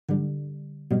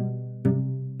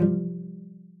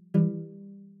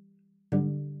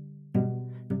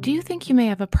Do you think you may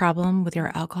have a problem with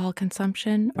your alcohol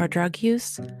consumption or drug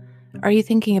use? Are you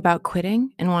thinking about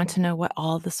quitting and want to know what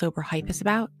all the sober hype is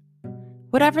about?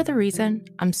 Whatever the reason,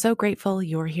 I'm so grateful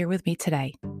you're here with me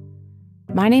today.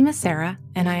 My name is Sarah,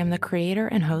 and I am the creator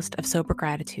and host of Sober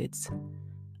Gratitudes.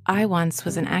 I once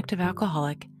was an active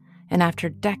alcoholic, and after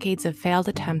decades of failed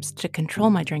attempts to control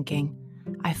my drinking,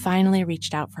 I finally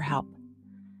reached out for help.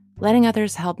 Letting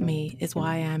others help me is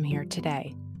why I am here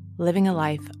today, living a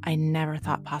life I never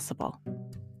thought possible.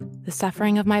 The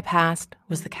suffering of my past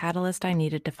was the catalyst I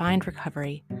needed to find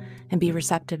recovery and be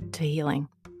receptive to healing.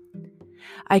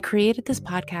 I created this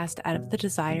podcast out of the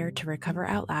desire to recover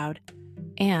out loud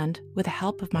and, with the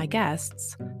help of my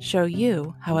guests, show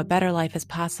you how a better life is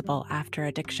possible after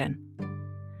addiction.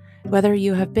 Whether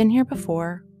you have been here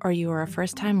before or you are a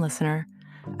first-time listener,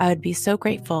 I would be so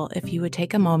grateful if you would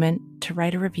take a moment to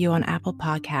write a review on Apple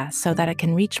Podcasts so that it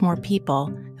can reach more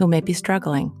people who may be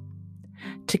struggling.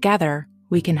 Together,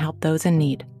 we can help those in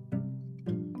need.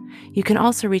 You can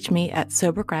also reach me at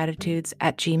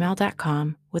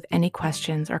sobergratitudes@gmail.com with any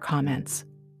questions or comments.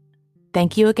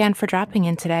 Thank you again for dropping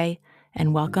in today,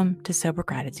 and welcome to Sober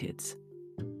Gratitudes.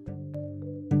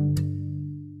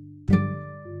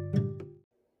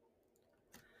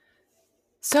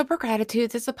 Sober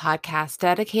Gratitudes is a podcast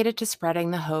dedicated to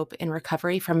spreading the hope in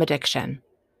recovery from addiction.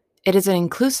 It is an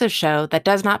inclusive show that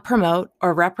does not promote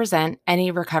or represent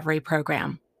any recovery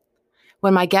program.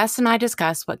 When my guests and I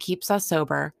discuss what keeps us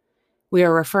sober, we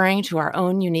are referring to our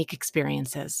own unique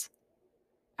experiences.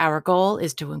 Our goal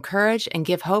is to encourage and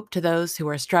give hope to those who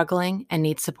are struggling and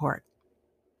need support.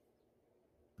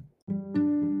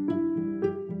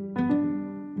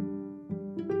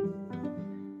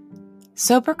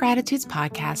 Sober Gratitudes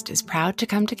podcast is proud to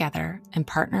come together and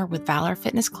partner with Valor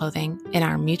Fitness Clothing in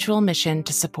our mutual mission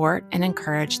to support and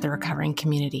encourage the recovering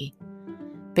community.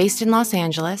 Based in Los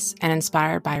Angeles and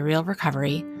inspired by real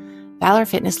recovery, Valor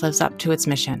Fitness lives up to its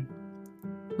mission.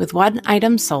 With one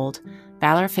item sold,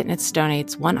 Valor Fitness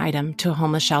donates one item to a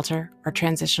homeless shelter or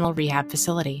transitional rehab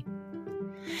facility.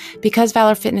 Because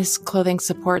Valor Fitness Clothing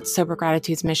supports Sober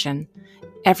Gratitude's mission,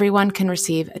 everyone can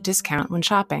receive a discount when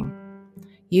shopping.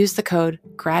 Use the code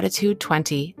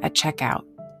GRATITUDE20 at checkout.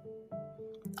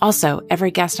 Also,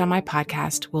 every guest on my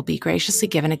podcast will be graciously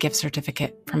given a gift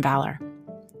certificate from Valor.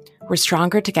 We're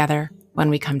stronger together when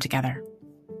we come together.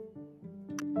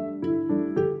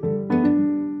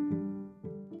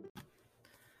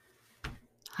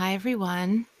 Hi,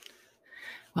 everyone.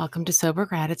 Welcome to Sober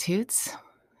Gratitudes.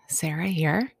 Sarah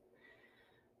here,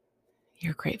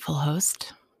 your grateful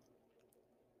host.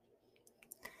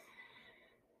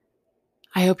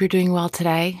 I hope you're doing well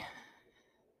today.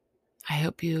 I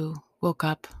hope you woke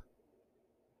up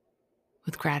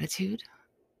with gratitude.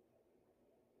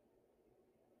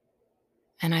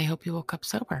 And I hope you woke up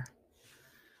sober.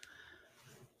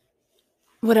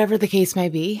 Whatever the case may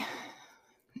be,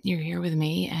 you're here with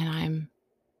me, and I'm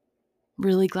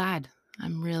really glad.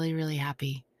 I'm really, really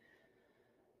happy.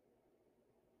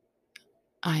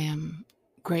 I am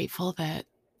grateful that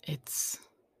it's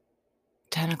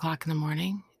 10 o'clock in the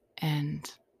morning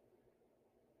and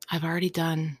I've already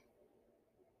done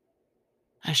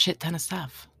a shit ton of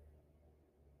stuff.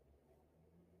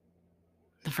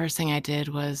 The first thing I did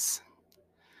was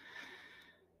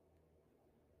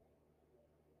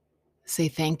say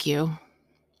thank you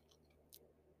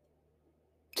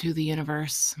to the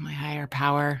universe, my higher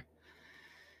power,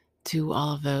 to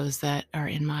all of those that are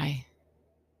in my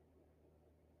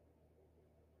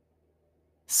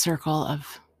circle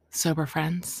of sober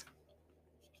friends.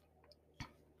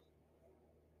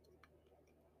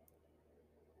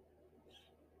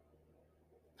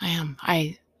 I am.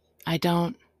 I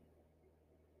don't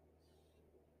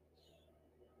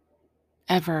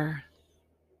ever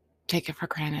take it for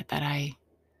granted that I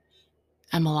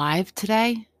am alive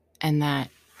today and that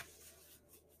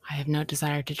I have no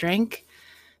desire to drink,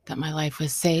 that my life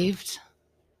was saved,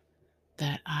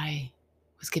 that I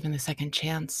was given the second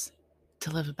chance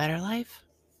to live a better life.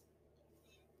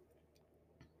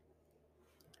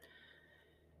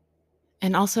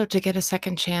 And also to get a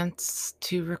second chance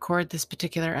to record this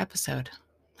particular episode.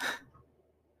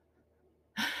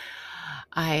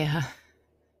 I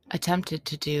attempted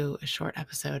to do a short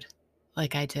episode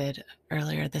like I did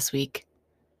earlier this week.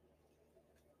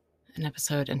 An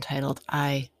episode entitled,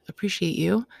 I Appreciate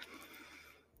You.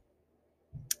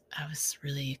 I was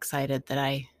really excited that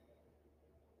I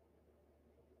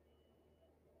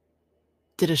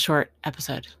did a short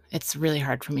episode. It's really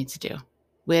hard for me to do,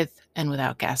 with and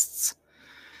without guests.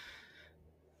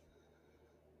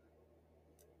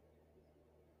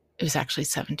 It was actually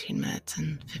 17 minutes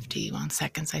and 51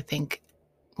 seconds, I think,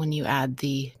 when you add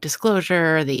the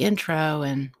disclosure, the intro,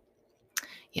 and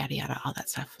yada, yada, all that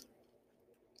stuff.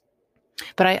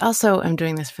 But I also am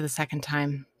doing this for the second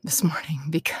time this morning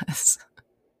because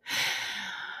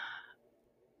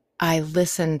I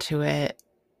listened to it,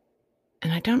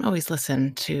 and I don't always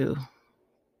listen to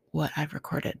what I've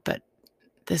recorded, but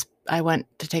I went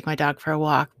to take my dog for a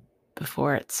walk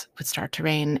before it would start to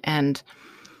rain, and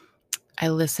I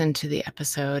listened to the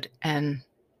episode, and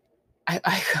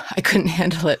I couldn't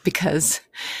handle it because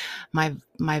my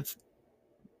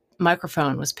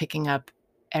microphone was picking up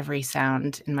every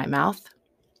sound in my mouth.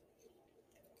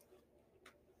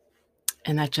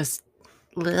 And that just,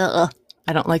 ugh,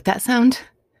 I don't like that sound.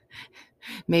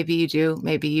 Maybe you do,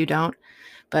 maybe you don't.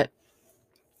 But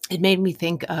it made me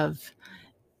think of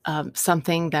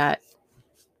something that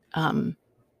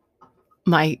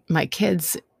my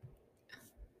kids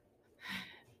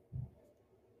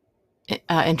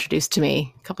introduced to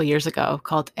me a couple years ago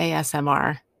called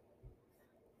ASMR.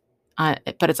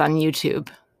 But it's on YouTube.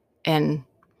 And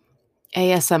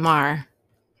ASMR,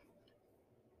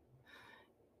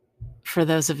 for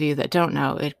those of you that don't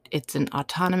know, it's an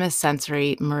autonomous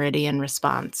sensory meridian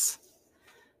response.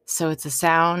 So it's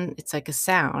like a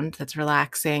sound that's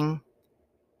relaxing,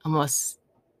 almost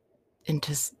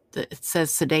into, it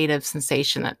says sedative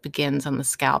sensation that begins on the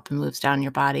scalp and moves down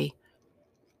your body.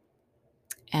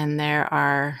 And there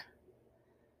are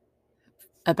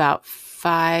about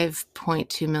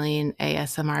 5.2 million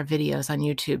ASMR videos on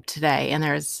YouTube today, and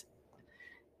there's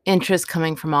interest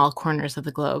coming from all corners of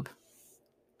the globe.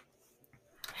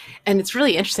 And it's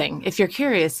really interesting. If you're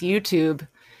curious, YouTube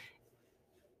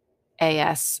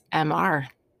ASMR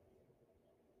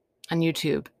on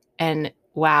YouTube, and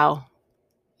wow,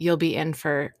 you'll be in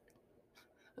for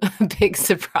a big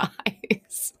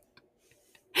surprise.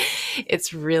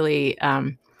 It's really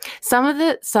some of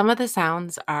the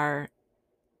sounds are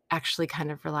actually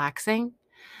kind of relaxing,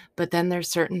 but then there's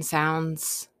certain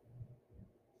sounds,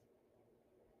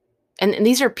 and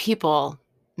these are people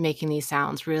making these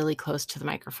sounds really close to the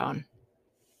microphone.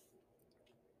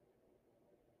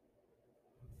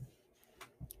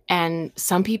 And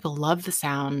some people love the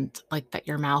sound like that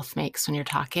your mouth makes when you're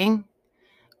talking,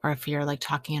 or if you're like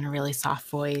talking in a really soft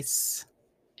voice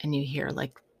and you hear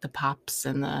like the pops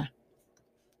and the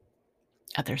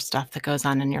other stuff that goes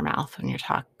on in your mouth when you're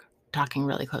talking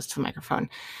really close to the microphone.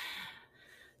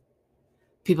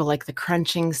 People like the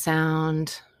crunching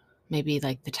sound, maybe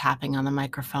like the tapping on the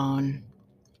microphone.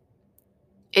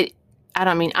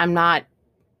 I'm not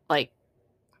like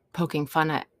poking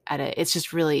fun at it. It's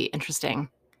just really interesting.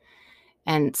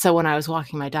 And so when I was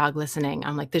walking my dog listening,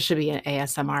 I'm like, this should be an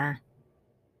ASMR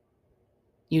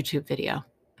YouTube video.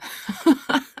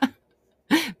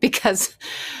 Because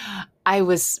I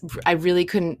really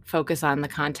couldn't focus on the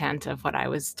content of what I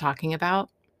was talking about.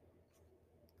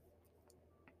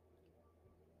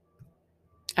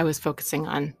 I was focusing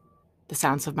on the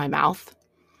sounds of my mouth.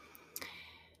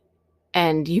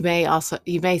 And you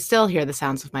may still hear the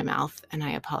sounds of my mouth, and I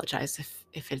apologize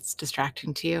if it's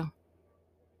distracting to you.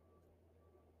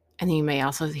 And you may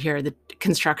also hear the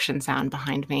construction sound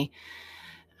behind me.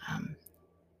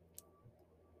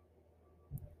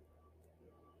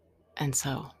 And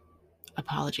so,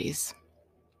 apologies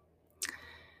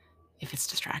if it's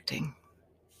distracting.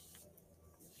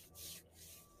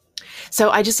 So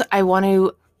I want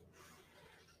to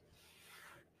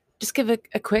just give a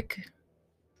quick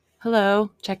hello,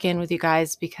 check in with you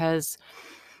guys, because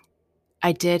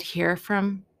I did hear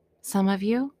from some of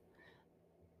you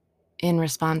in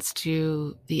response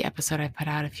to the episode I put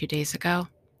out a few days ago.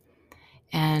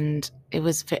 And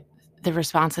the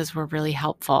responses were really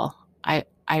helpful.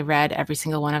 I read every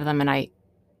single one of them, and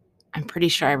I'm pretty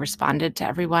sure I responded to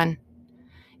everyone.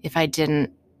 If I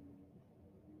didn't,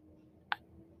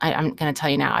 I'm going to tell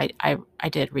you now, I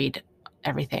did read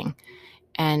everything.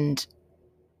 And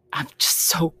I'm just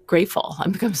so grateful.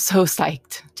 I'm so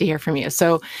psyched to hear from you.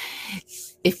 So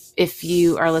if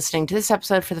you are listening to this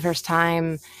episode for the first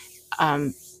time,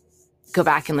 go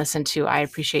back and listen to I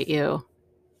Appreciate You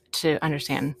to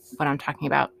understand what I'm talking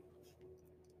about.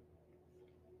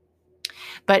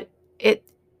 But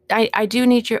I do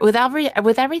need with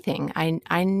everything.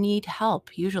 I need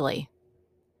help usually.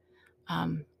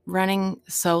 Running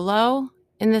solo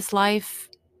in this life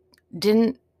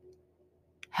didn't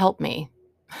help me.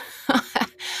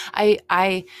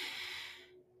 I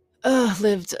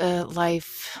lived a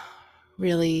life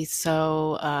really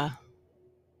so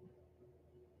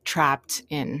trapped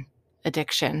in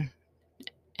addiction.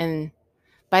 And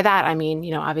by that, I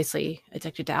mean, obviously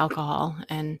addicted to alcohol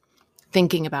and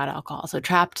thinking about alcohol. So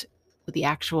trapped with the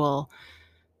actual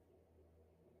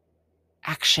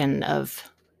action of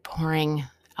pouring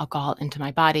alcohol into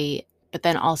my body, but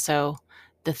then also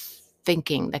the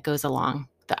thinking that goes along,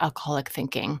 the alcoholic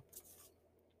thinking.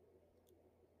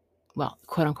 Well,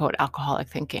 quote unquote, alcoholic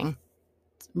thinking,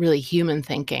 really human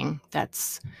thinking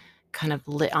that's kind of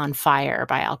lit on fire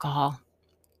by alcohol.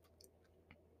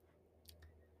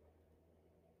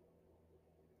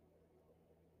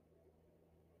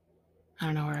 I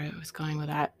don't know where I was going with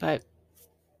that, but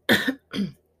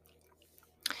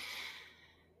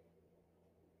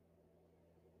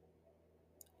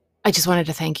I just wanted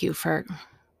to thank you for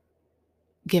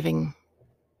giving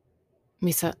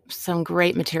me some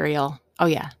great material. Oh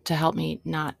yeah, to help me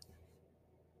not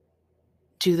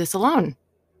do this alone,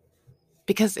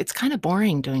 because it's kind of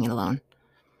boring doing it alone.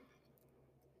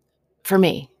 For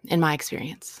me, in my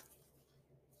experience,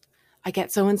 I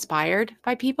get so inspired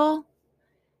by people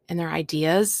and their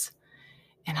ideas,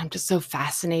 and I'm just so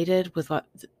fascinated with what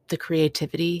the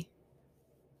creativity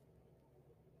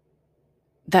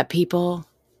that people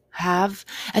have,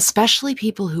 especially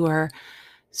people who are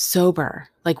sober,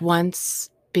 like once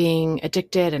being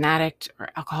addicted, an addict or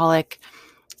alcoholic,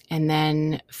 and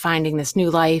then finding this new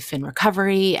life in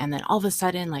recovery. And then all of a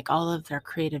sudden, like all of their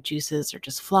creative juices are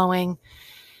just flowing.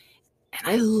 And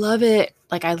I love it.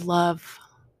 Like I'm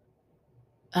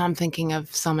thinking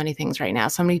of so many things right now,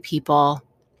 so many people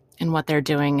and what they're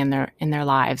doing in their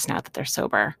lives now that they're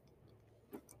sober.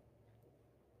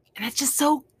 And it's just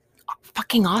so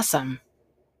fucking awesome,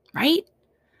 right?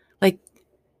 Like,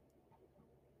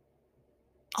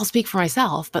 I'll speak for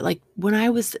myself, but like when I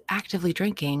was actively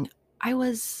drinking, I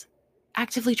was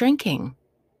actively drinking.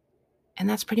 And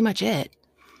that's pretty much it.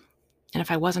 And if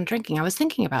I wasn't drinking, I was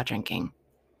thinking about drinking.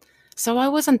 So I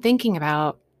wasn't thinking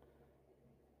about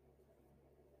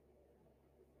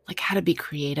like how to be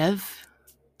creative.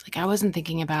 Like I wasn't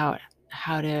thinking about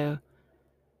how to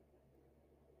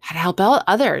help out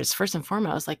others first and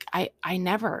foremost. Like I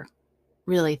never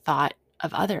really thought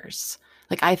of others.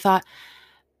 Like I thought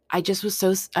I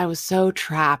was so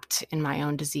trapped in my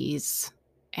own disease,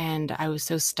 and I was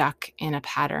so stuck in a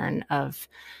pattern of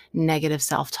negative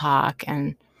self-talk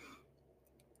and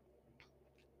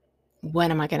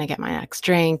when am I going to get my next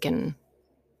drink and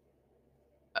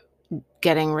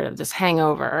getting rid of this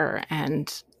hangover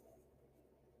and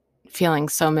feeling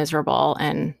so miserable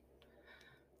and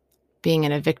being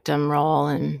in a victim role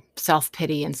and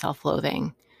self-pity and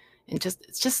self-loathing. And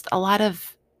it's just a lot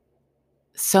of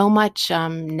so much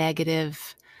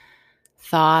negative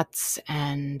thoughts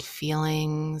and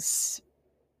feelings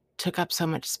took up so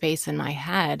much space in my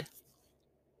head.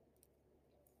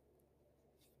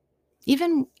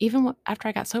 Even after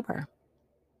I got sober.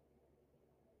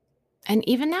 And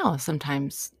even now,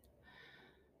 sometimes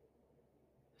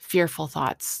fearful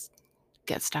thoughts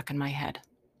get stuck in my head.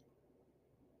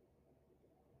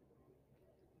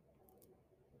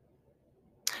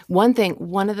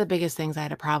 One of the biggest things I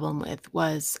had a problem with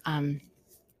was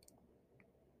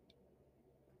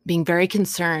being very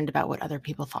concerned about what other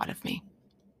people thought of me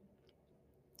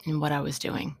and what I was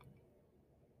doing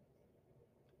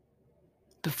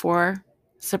before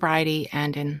sobriety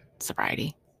and in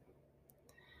sobriety.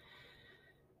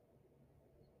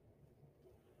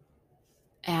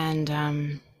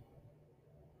 And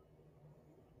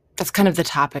that's kind of the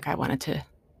topic I wanted to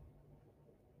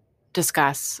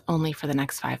discuss only for the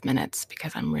next 5 minutes,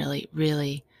 because I'm really,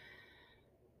 really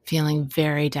feeling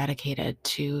very dedicated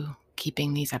to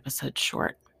keeping these episodes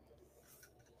short.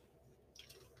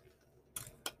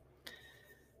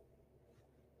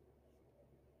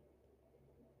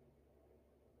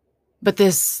 But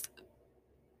this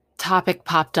topic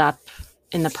popped up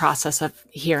in the process of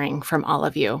hearing from all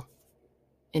of you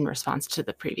in response to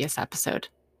the previous episode.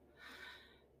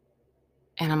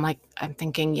 And I'm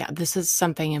thinking, yeah, this is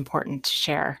something important to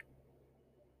share.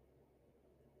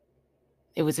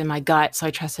 It was in my gut, so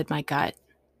I trusted my gut.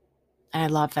 And I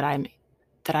love that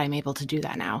I'm able to do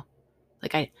that now.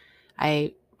 Like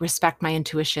I respect my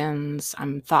intuitions.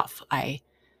 I'm thoughtful.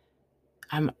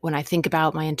 When I think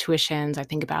about my intuitions, I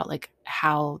think about like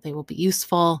how they will be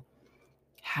useful,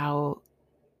 how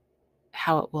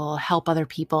it will help other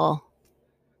people.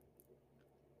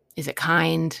 Is it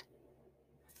kind?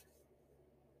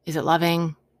 Is it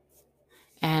loving?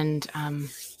 And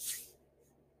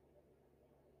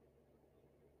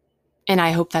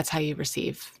I hope that's how you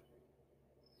receive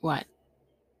what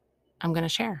I'm going to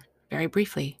share very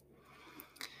briefly.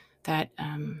 That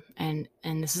and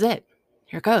this is it.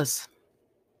 Here it goes.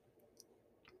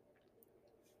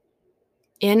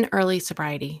 In early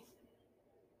sobriety,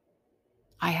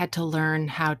 I had to learn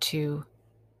how to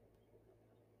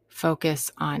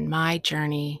focus on my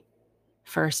journey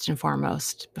first and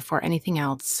foremost before anything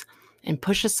else, and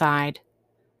push aside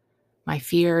my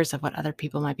fears of what other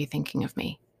people might be thinking of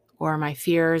me, or my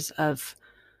fears of,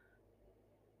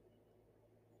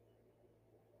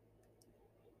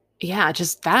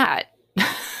 just that.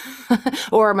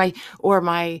 or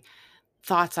my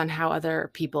thoughts on how other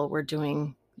people were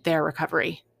doing their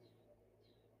recovery.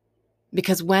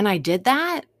 Because when I did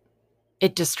that,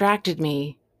 it distracted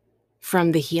me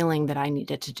from the healing that I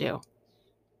needed to do.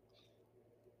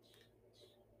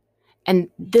 And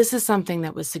this is something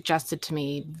that was suggested to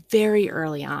me very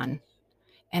early on.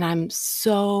 And I'm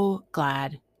so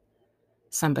glad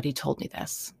somebody told me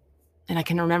this. And I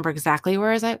can remember exactly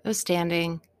where I was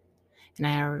standing.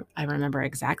 And I remember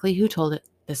exactly who told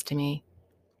this to me.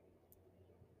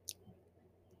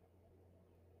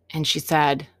 And she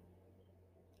said,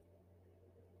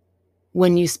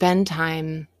 when you spend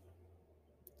time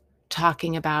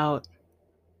talking about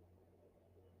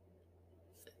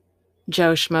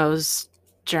Joe Schmo's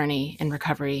journey in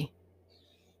recovery,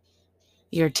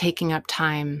 you're taking up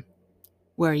time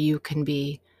where you can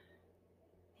be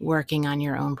working on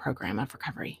your own program of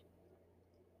recovery.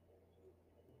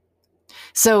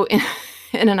 So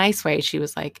in a nice way, she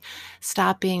was like,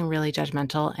 stop being really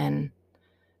judgmental and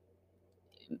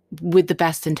with the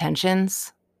best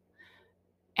intentions,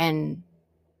 and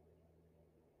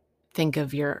think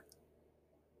of your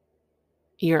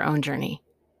own journey.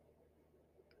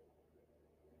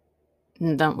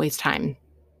 And don't waste time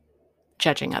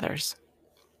judging others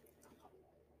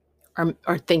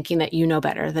or thinking that you know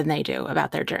better than they do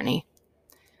about their journey.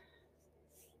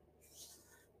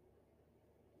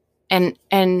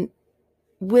 And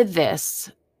with this,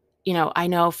 I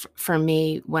know for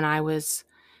me, when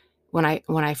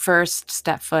I first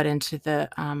stepped foot into the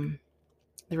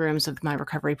rooms of my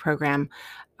recovery program,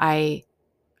 I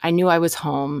knew I was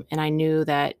home, and I knew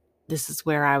that this is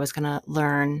where I was going to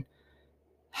learn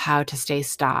how to stay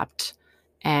stopped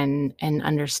and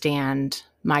understand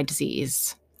my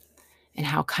disease and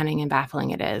how cunning and baffling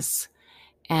it is.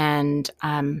 And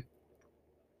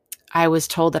I was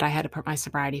told that I had to put my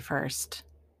sobriety first.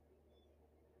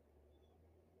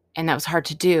 And that was hard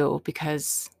to do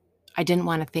because I didn't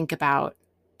want to think about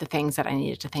the things that I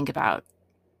needed to think about.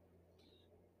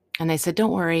 And they said,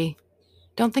 don't worry,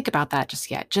 don't think about that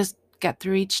just yet. Just get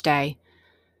through each day.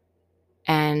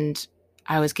 And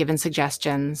I was given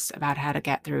suggestions about how to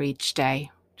get through each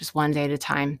day, just one day at a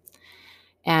time.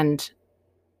 And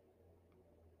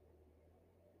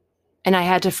I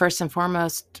had to first and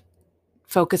foremost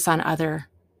focus on other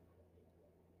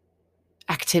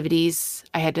activities.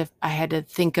 I had to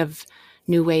think of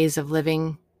new ways of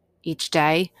living each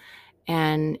day.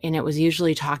 And it was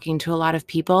usually talking to a lot of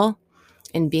people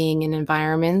and being in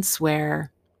environments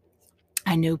where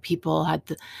I knew people had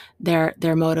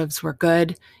their motives were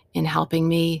good in helping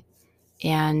me,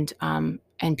 and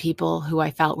people who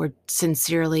I felt were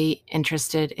sincerely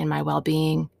interested in my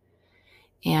well-being.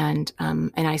 And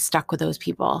I stuck with those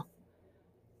people.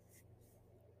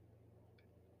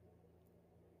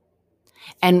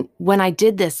 And when I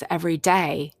did this every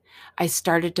day, I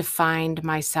started to find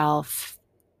myself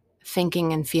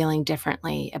thinking and feeling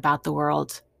differently about the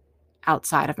world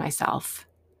outside of myself.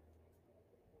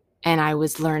 And I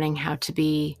was learning how to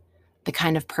be the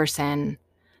kind of person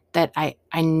that I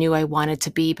knew I wanted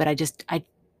to be, but I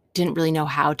didn't really know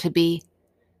how to be.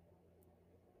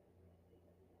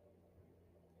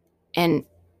 And,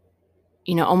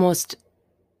 almost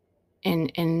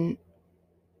in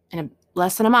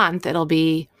less than a month, it'll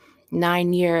be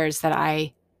 9 years that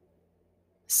I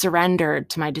surrendered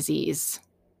to my disease.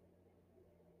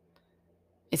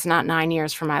 It's not 9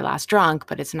 years from my last drunk,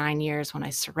 but it's 9 years when I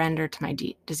surrendered to my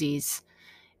disease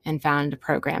and found a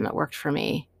program that worked for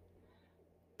me,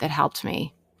 that helped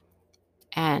me.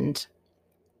 And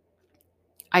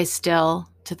I still,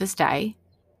 to this day,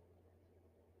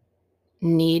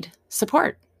 need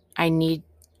support. I need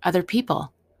other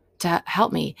people to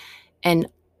help me. And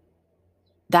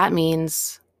that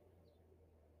means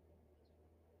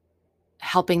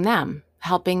helping them.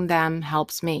 Helping them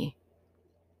helps me.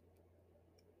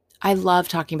 I love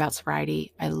talking about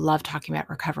sobriety. I love talking about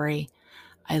recovery.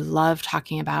 I love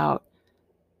talking about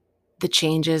the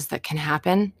changes that can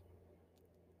happen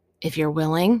if you're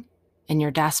willing and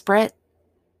you're desperate.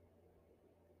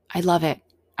 I love it.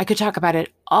 I could talk about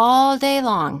it all day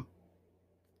long.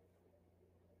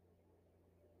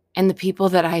 And the people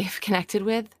that I've connected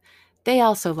with, they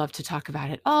also love to talk about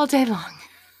it all day long.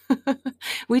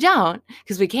 We don't,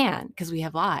 because we can't, because we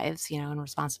have lives, and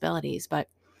responsibilities. But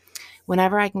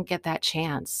whenever I can get that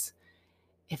chance,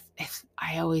 if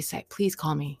I always say, please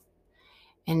call me.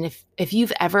 And if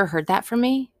you've ever heard that from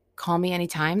me, call me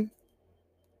anytime.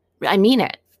 I mean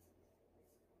it.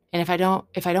 And if I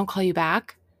don't call you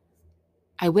back,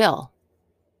 I will.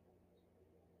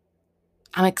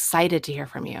 I'm excited to hear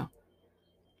from you.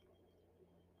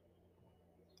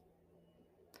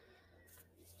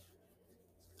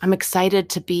 I'm excited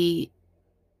to be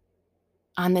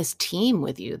on this team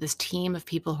with you, this team of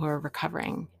people who are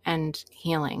recovering and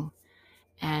healing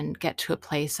and get to a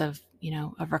place of,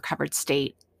 a recovered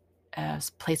state, a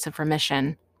place of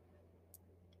remission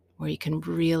where you can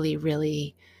really,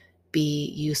 really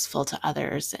be useful to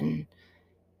others and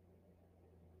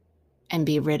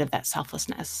be rid of that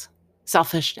selfishness,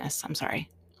 I'm sorry.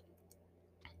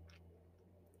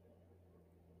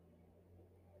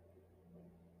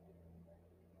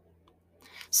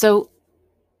 So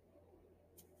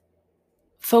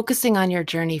focusing on your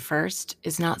journey first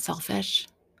is not selfish.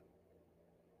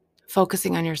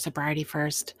 Focusing on your sobriety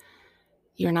first,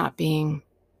 you're not being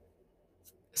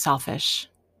selfish.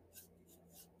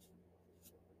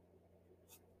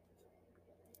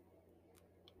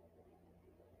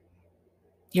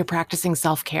 You're practicing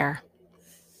self-care.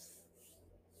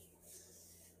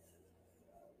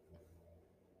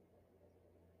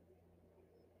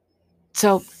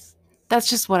 So that's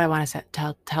just what I want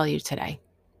to tell you today.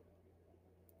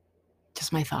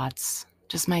 Just my thoughts,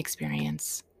 just my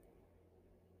experience.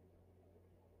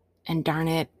 And darn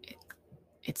it,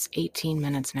 it's 18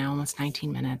 minutes now, almost 19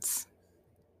 minutes.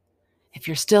 If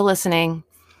you're still listening,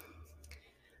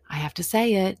 I have to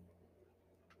say it.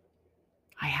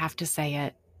 I have to say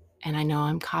it. And I know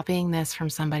I'm copying this from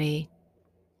somebody.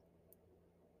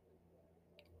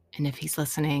 And if he's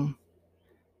listening,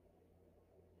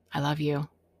 I love you.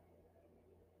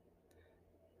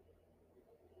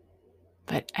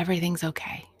 But everything's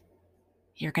okay.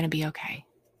 You're going to be okay.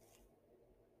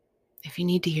 If you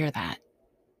need to hear that,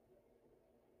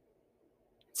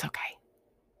 it's okay.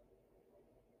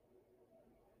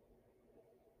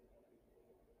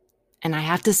 And I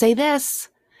have to say this.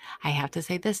 I have to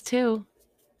say this too.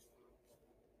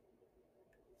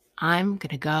 I'm going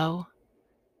to go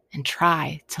and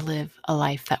try to live a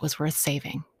life that was worth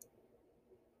saving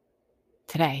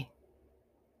today.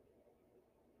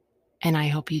 And I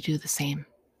hope you do the same.